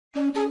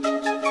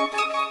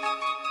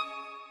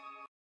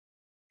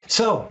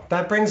So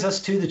that brings us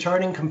to the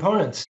charting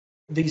components.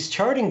 These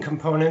charting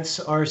components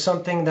are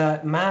something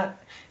that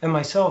Matt and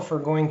myself are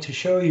going to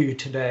show you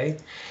today.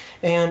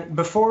 And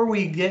before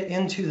we get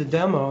into the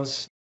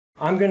demos,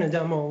 I'm going to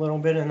demo a little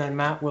bit, and then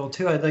Matt will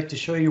too. I'd like to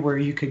show you where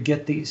you could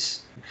get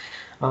these.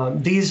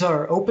 These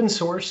are open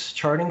source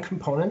charting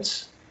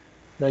components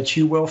that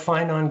you will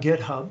find on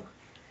GitHub.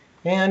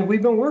 And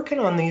we've been working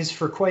on these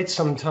for quite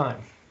some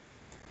time.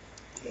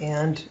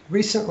 And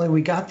recently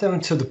we got them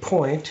to the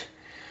point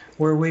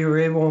where we were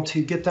able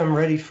to get them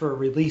ready for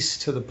release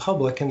to the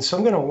public. And so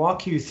I'm going to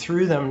walk you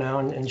through them now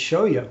and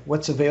show you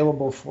what's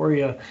available for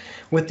you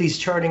with these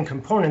charting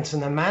components.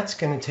 And then Matt's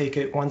going to take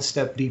it one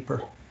step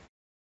deeper.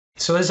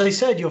 So as I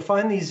said, you'll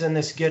find these in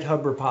this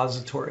GitHub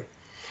repository.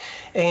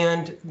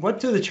 And what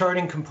do the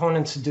charting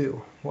components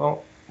do?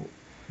 Well,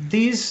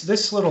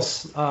 this little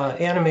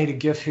animated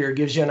GIF here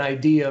gives you an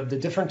idea of the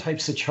different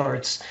types of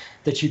charts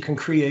that you can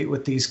create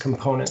with these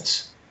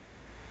components.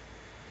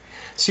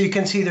 So you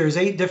can see there's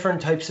 8 different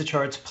types of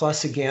charts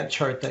plus a Gantt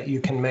chart that you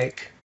can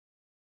make.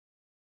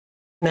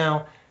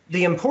 Now,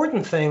 the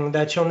important thing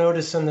that you'll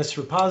notice in this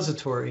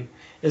repository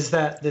is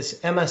that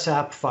this MS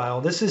app file,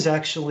 this is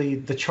actually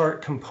the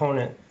chart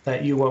component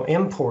that you will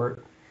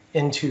import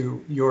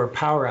into your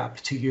Power App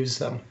to use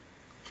them.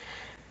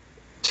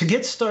 To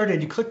get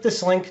started, you click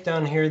this link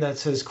down here that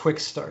says Quick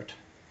Start,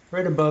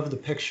 right above the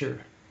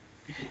picture.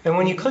 And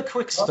when you click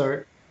Quick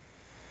Start,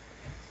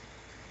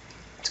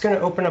 it's going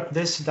to open up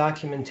this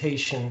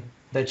documentation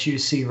that you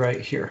see right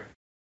here.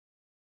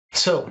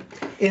 So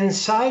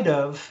inside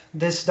of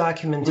this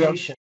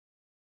documentation,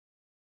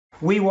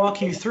 we walk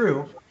you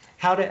through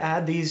how to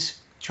add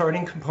these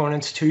charting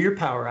components to your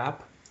Power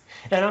App.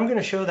 And I'm going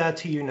to show that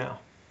to you now.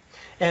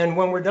 And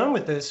when we're done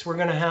with this, we're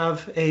going to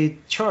have a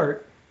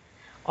chart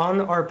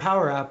on our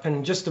Power App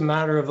in just a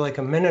matter of like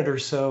a minute or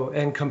so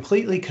and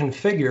completely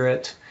configure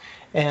it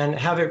and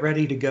have it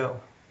ready to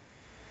go.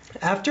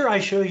 After I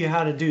show you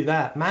how to do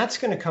that, Matt's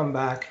going to come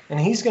back and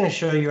he's going to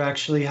show you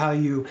actually how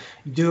you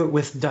do it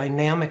with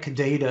dynamic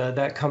data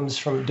that comes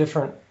from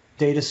different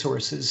data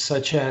sources,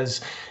 such as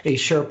a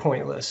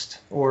SharePoint list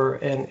or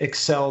an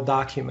Excel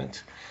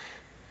document.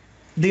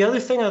 The other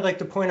thing I'd like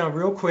to point out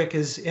real quick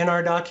is in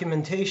our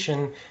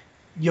documentation,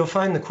 you'll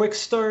find the quick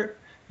start.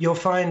 You'll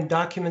find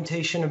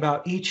documentation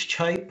about each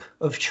type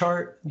of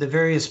chart, the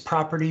various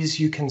properties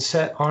you can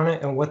set on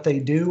it and what they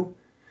do.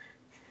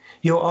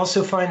 You'll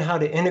also find how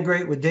to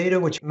integrate with data,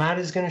 which Matt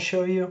is going to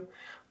show you.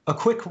 A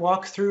quick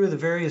walkthrough of the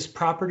various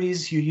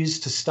properties you use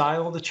to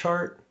style the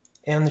chart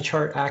and the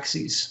chart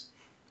axes.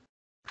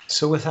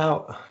 So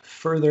without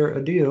further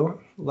ado,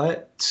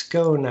 let's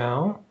go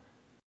now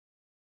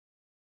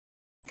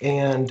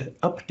and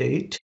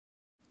update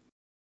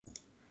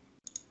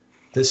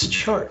this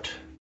chart.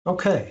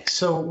 Okay,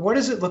 so what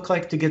does it look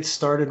like to get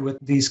started with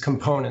these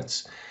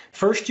components?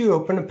 First, you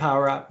open a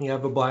Power App and you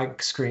have a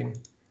blank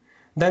screen.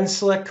 Then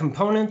select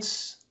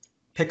Components,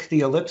 pick the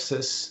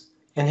ellipsis,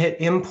 and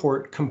hit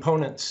Import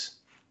Components.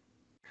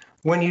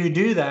 When you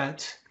do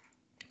that,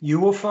 you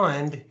will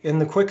find in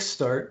the Quick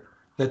Start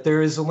that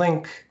there is a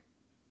link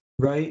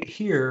right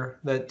here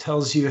that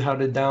tells you how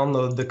to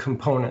download the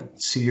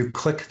component. So you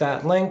click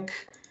that link,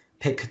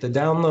 pick the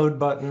download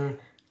button,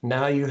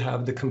 now you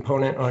have the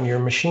component on your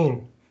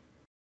machine.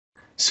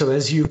 So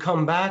as you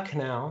come back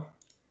now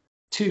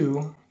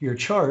to your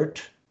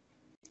chart,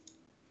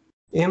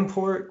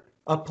 import,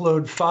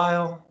 upload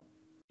file,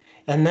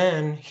 and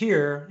then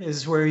here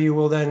is where you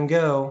will then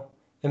go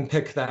and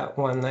pick that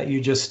one that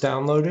you just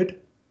downloaded.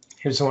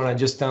 Here's the one I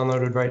just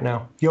downloaded right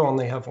now. You'll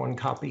only have one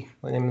copy,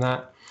 name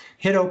that.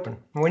 Hit open.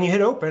 When you hit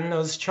open,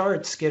 those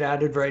charts get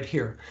added right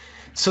here.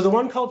 So the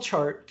one called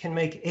chart can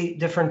make 8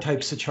 different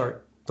types of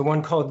chart. The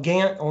one called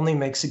Gantt only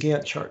makes a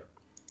Gantt chart.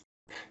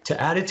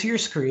 To add it to your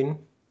screen,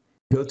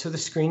 go to the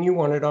screen you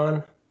want it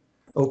on,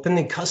 open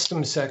the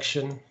custom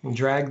section, and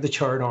drag the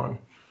chart on.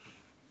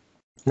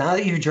 Now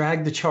that you've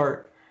dragged the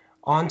chart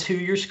onto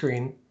your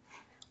screen,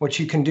 what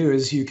you can do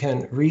is you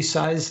can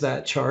resize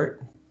that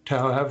chart to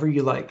however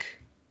you like.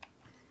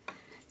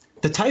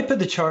 The type of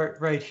the chart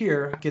right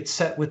here gets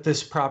set with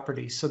this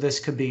property. So this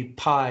could be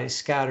pie,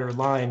 scatter,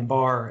 line,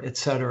 bar,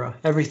 etc.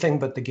 Everything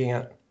but the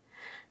Gantt.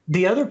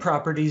 The other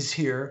properties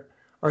here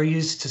are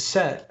used to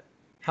set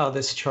how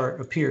this chart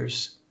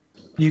appears.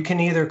 You can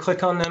either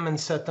click on them and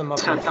set them up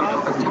here, or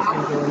you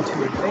can go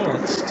into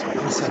advanced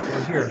and set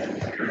them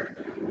here.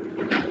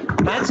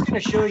 Matt's going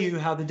to show you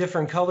how the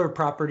different color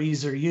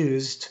properties are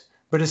used,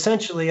 but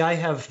essentially I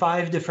have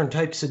 5 different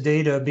types of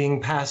data being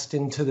passed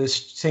into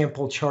this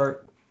sample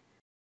chart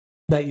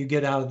that you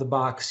get out of the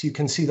box. You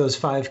can see those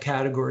 5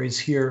 categories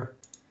here.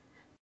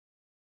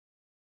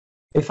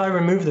 If I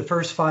remove the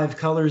first 5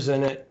 colors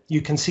in it,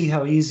 you can see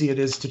how easy it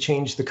is to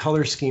change the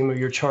color scheme of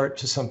your chart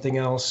to something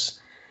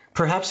else.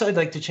 Perhaps I'd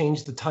like to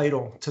change the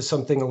title to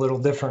something a little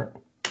different.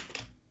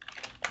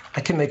 I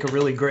can make a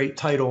really great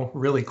title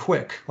really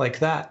quick, like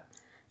that.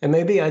 And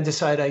maybe I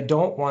decide I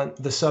don't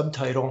want the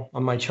subtitle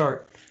on my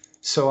chart,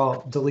 so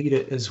I'll delete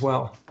it as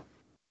well.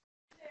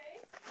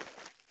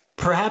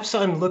 Perhaps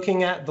I'm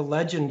looking at the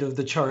legend of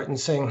the chart and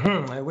saying,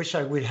 I wish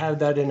I would have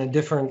that in a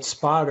different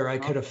spot, or I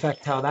could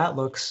affect how that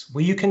looks.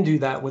 Well, you can do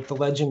that with the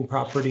legend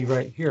property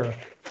right here.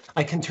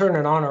 I can turn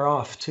it on or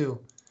off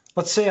too.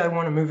 Let's say I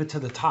want to move it to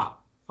the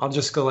top. I'll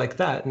just go like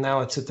that, and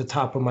now it's at the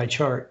top of my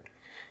chart.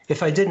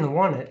 If I didn't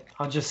want it,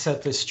 I'll just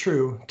set this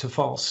true to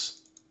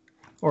false,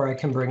 or I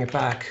can bring it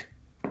back.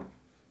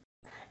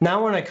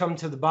 Now when I come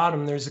to the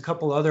bottom, there's a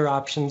couple other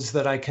options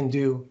that I can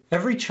do.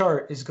 Every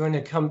chart is going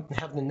to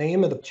have the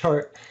name of the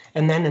chart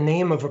and then a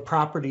name of a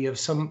property of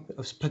some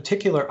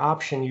particular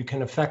option you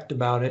can affect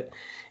about it.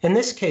 In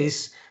this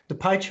case, the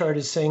pie chart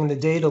is saying the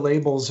data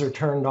labels are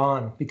turned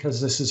on because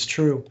this is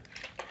true.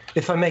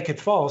 If I make it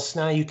false,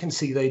 now you can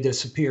see they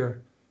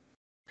disappear.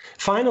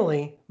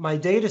 Finally, my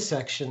data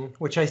section,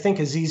 which I think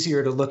is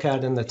easier to look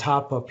at in the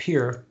top up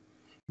here,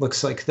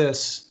 looks like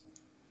this.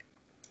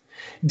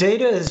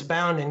 Data is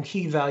bound in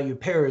key value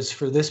pairs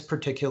for this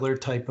particular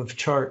type of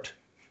chart.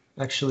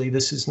 Actually,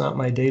 this is not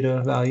my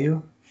data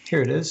value.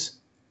 Here it is.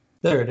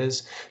 There it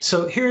is.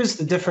 So here's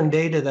the different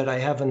data that I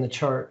have in the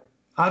chart.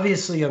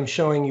 Obviously, I'm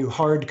showing you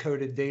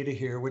hard-coded data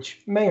here,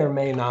 which may or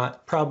may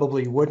not,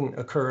 probably wouldn't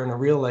occur in a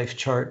real-life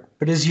chart.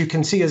 But as you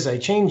can see, as I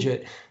change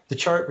it, the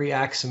chart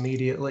reacts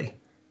immediately.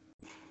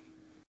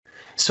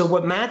 So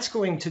what Matt's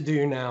going to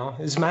do now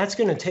is Matt's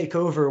going to take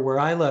over where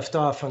I left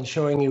off on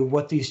showing you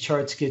what these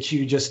charts get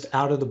you just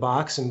out of the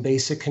box in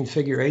basic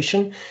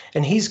configuration.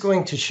 And he's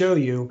going to show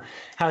you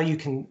how you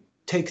can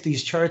take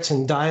these charts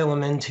and dial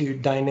them into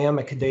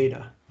dynamic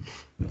data.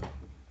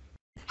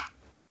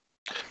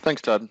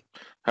 Thanks, Todd.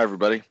 Hi,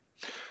 everybody.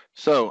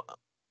 So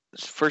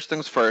first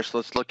things first,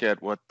 let's look at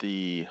what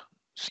the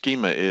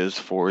schema is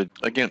for a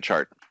Gantt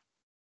chart.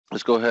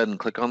 Let's go ahead and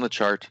click on the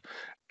chart,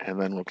 and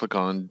then we'll click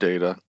on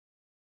data.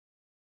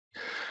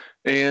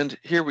 And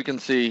here we can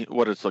see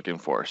what it's looking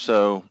for.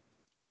 So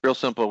real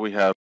simple, we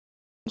have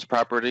this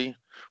property,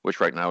 which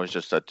right now is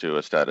just set to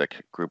a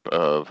static group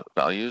of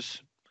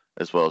values,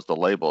 as well as the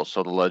labels.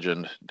 So the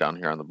legend down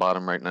here on the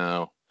bottom right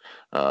now,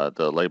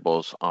 the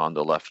labels on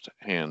the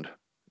left-hand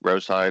row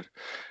side,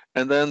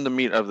 and then the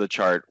meat of the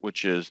chart,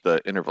 which is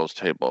the intervals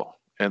table.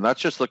 And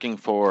that's just looking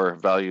for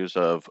values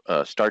of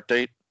start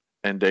date,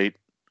 end date,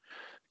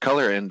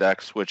 color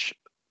index, which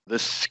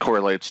this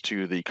correlates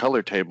to the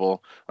color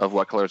table of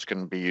what colors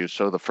can be used.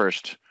 So the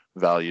first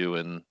value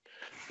in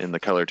the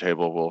color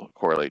table will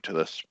correlate to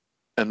this,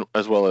 and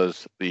as well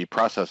as the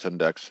process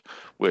index,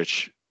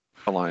 which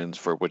aligns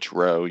for which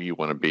row you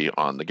want to be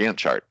on the Gantt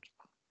chart.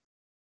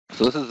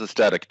 So this is the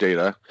static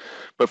data,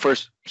 but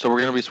first, so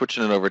we're going to be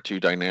switching it over to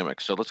dynamic.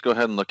 So let's go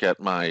ahead and look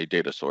at my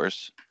data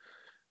source.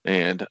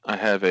 And I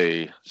have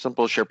a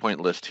simple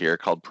SharePoint list here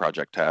called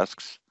project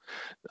tasks.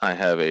 I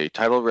have a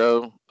title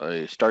row,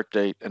 a start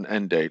date, and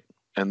end date,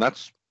 and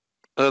that's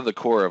the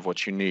core of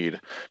what you need.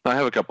 Now I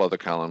have a couple other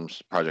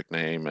columns, project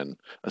name and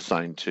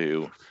assigned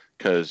to,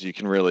 because you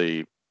can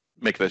really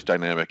make this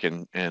dynamic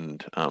and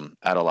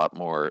add a lot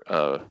more,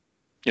 a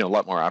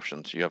lot more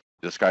options. You have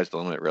the sky's the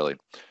limit, really.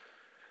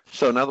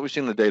 So now that we've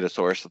seen the data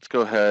source, let's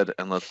go ahead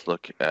and let's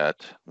look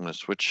at. I'm going to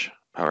switch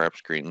Power App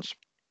screens,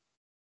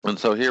 and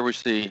so here we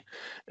see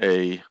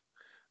a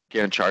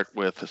Gantt chart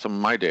with some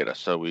of my data.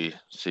 So we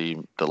see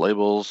the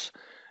labels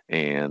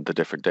and the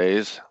different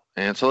days.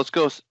 And so let's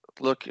go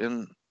look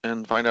and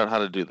find out how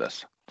to do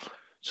this.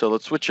 So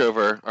let's switch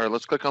over, or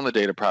let's click on the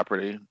data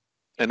property.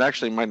 And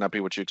actually might not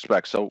be what you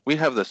expect. So we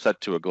have this set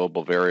to a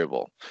global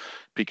variable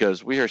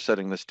because we are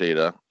setting this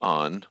data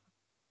on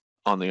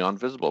the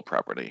onVisible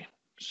property.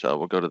 So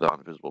we'll go to the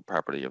onVisible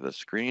property of the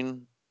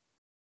screen.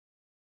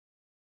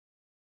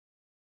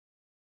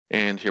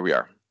 And here we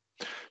are.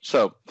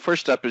 So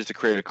first step is to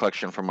create a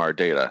collection from our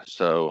data.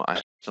 So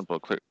I simple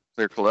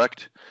clear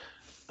collect,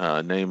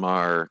 name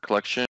our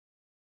collection,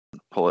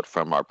 pull it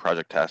from our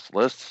project task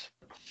lists.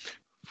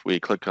 If we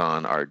click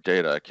on our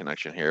data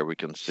connection here, we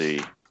can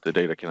see the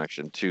data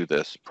connection to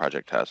this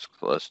project task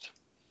list.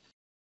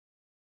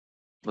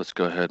 Let's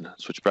go ahead and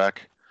switch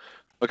back.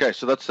 Okay,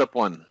 so that's step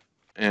one.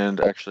 And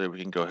actually we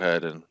can go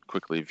ahead and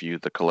quickly view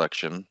the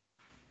collection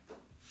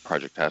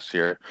project tasks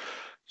here.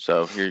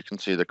 So here you can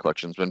see the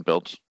collection's been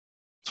built.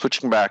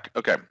 Switching back,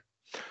 okay.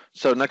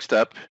 So next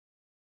step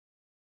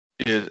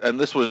is, and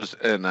this was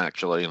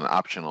actually an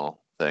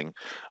optional thing,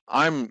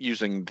 I'm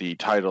using the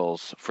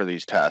titles for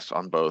these tasks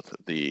on both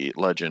the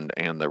legend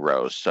and the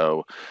rows.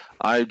 So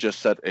I just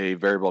set a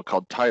variable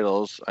called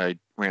titles. I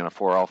ran a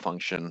for all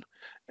function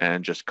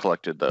and just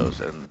collected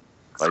those. And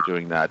by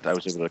doing that, I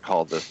was able to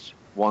call this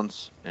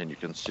once, and you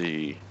can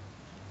see,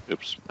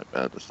 oops, my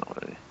bad, that's not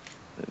what I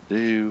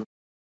do.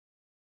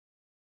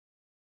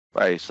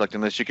 By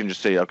selecting this, you can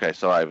just say, okay,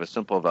 so I have a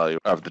simple value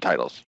of the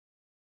titles.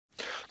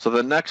 So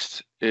the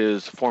next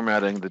is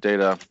formatting the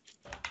data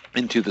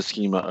into the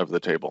schema of the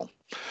table.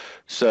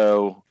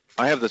 So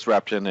I have this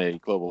wrapped in a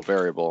global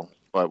variable,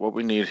 but what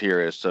we need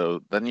here is,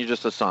 so then you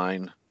just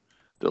assign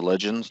the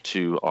legends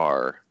to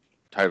our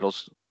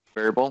titles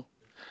variable,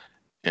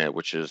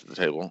 which is the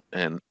table,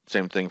 and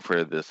same thing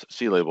for this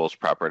CLabels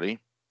property,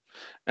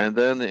 and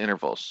then the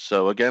intervals.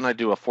 So again, I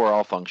do a for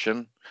all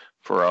function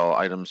for all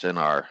items in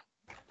our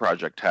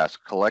project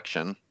task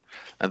collection.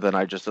 And then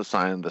I just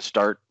assign the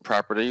start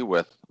property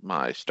with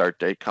my start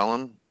date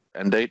column,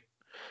 end date,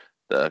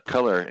 the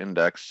color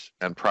index,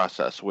 and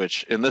process,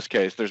 which in this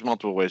case, there's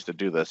multiple ways to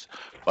do this,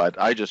 but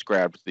I just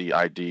grabbed the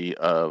ID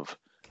of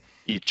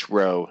each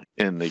row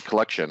in the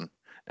collection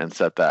and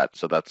set that,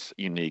 so that's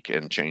unique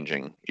and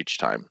changing each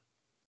time.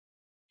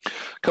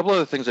 A couple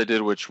other things I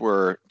did which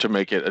were to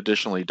make it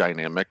additionally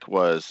dynamic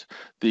was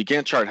the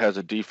Gantt chart has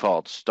a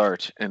default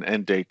start and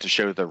end date to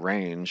show the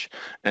range,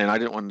 and I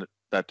didn't want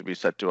that to be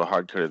set to a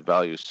hard-coded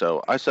value,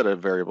 so I set a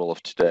variable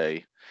of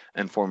today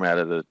and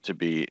formatted it to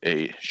be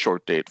a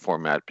short date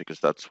format because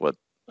that's what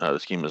the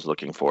schema is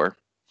looking for.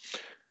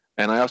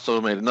 And I also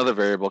made another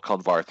variable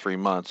called var 3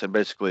 months, and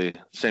basically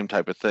same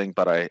type of thing,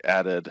 but I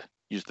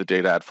used the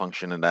data add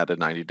function and added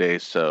 90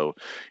 days. So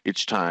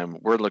each time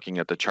we're looking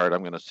at the chart,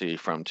 I'm going to see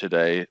from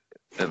today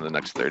in the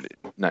next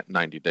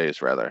 90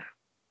 days rather.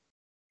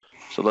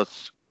 So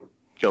let's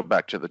go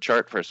back to the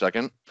chart for a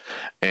second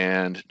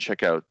and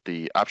check out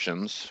the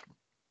options.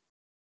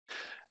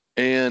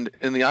 And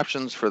in the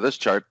options for this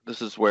chart,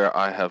 this is where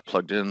I have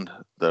plugged in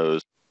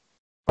those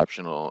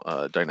optional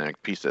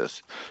dynamic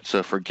pieces.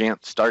 So for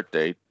Gantt start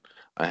date,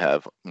 I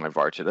have my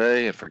var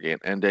today, and for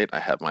Gantt end date, I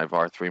have my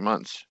var 3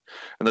 months.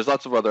 And there's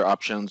lots of other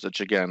options, which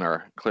again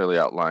are clearly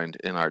outlined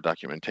in our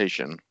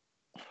documentation.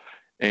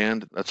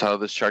 And that's how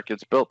this chart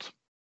gets built.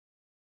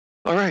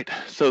 All right,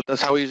 so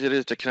that's how easy it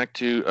is to connect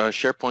to a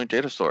SharePoint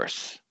data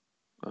source.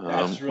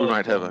 That's really we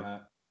might cool, have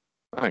Matt.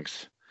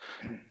 Thanks.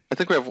 I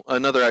think we have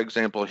another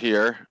example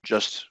here,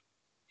 just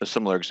a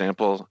similar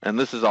example, and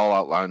this is all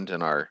outlined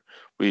in our,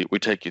 we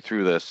take you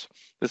through this.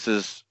 This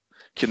is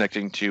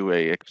connecting to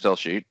a Excel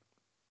sheet.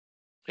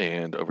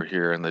 And over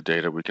here in the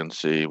data, we can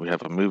see we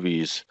have a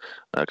movies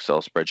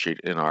Excel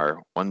spreadsheet in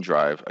our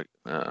OneDrive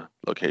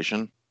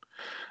location.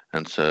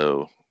 And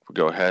so we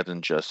go ahead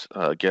and just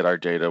get our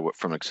data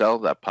from Excel.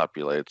 That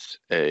populates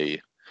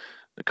a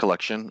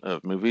collection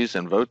of movies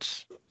and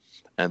votes.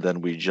 And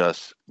then we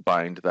just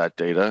bind that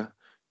data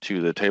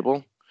to the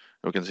table.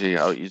 We can see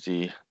how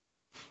easy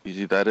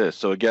that is.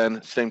 So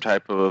again, same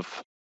type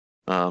of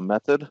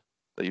method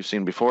that you've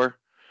seen before.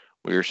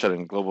 We are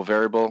setting a global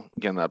variable.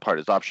 Again, that part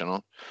is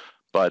optional.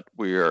 But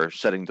we are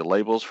setting the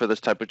labels for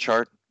this type of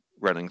chart,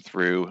 running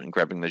through and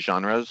grabbing the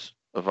genres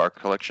of our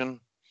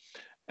collection.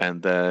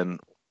 And then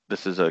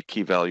this is a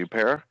key value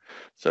pair.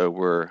 So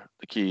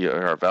the key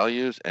are our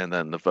values, and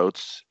then the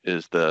votes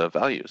is the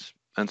values.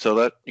 And so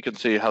that you can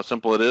see how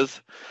simple it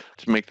is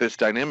to make this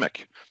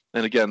dynamic.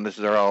 And again, this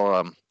is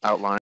all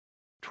outlined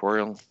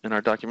tutorial in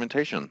our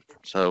documentation.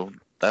 So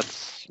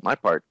that's my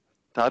part.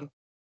 Todd?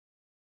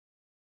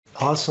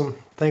 Awesome.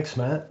 Thanks,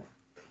 Matt.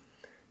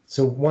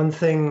 So one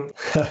thing,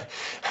 I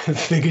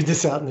figured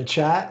this out in the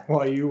chat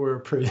while you were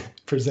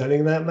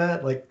presenting that,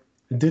 Matt, like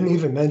didn't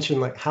even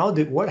mention like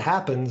what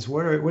happens,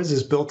 what is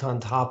this built on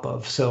top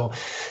of? So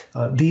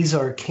these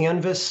are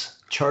Canvas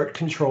chart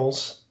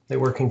controls. They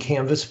work in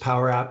Canvas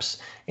Power Apps,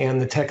 and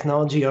the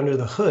technology under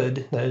the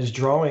hood that is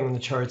drawing the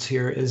charts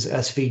here is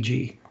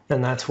SVG,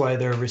 and that's why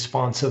they're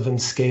responsive in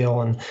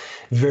scale and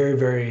very,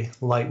 very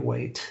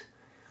lightweight.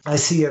 I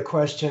see a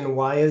question,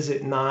 why is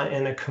it not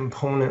in a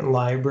component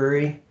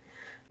library?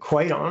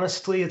 Quite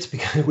honestly, it's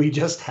because we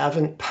just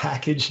haven't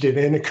packaged it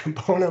in a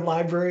component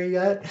library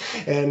yet,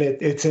 and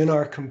it's in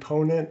our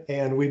component,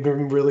 and we've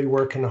been really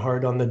working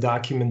hard on the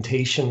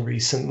documentation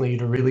recently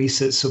to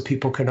release it so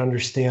people can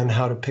understand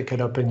how to pick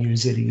it up and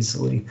use it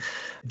easily.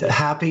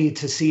 Happy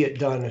to see it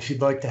done. If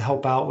you'd like to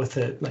help out with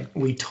it, like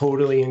we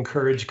totally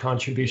encourage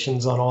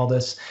contributions on all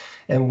this.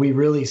 And we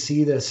really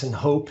see this and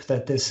hope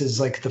that this is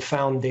like the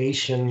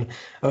foundation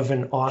of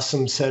an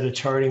awesome set of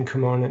charting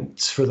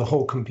components for the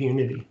whole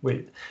community.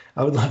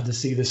 I would love to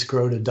see this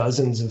grow to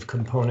dozens of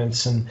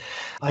components. And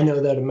I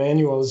know that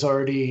Emmanuel has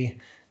already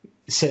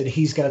said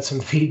he's got some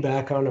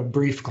feedback on a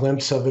brief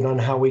glimpse of it on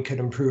how we could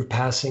improve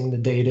passing the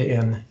data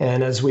in.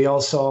 And as we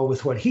all saw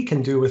with what he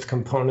can do with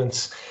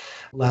components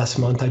last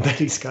month, I bet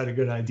he's got a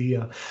good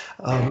idea.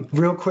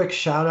 Real quick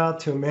shout out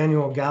to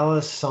Emmanuel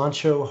Gallus,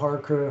 Sancho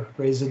Harker,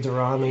 Reza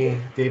Durrani,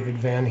 David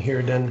Van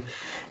Heerden,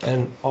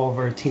 and all of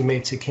our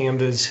teammates at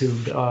Canviz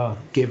who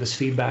gave us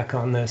feedback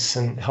on this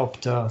and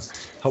help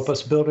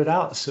us build it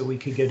out so we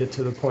could get it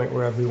to the point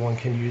where everyone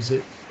can use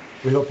it.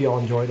 We hope you all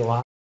enjoyed a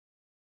lot.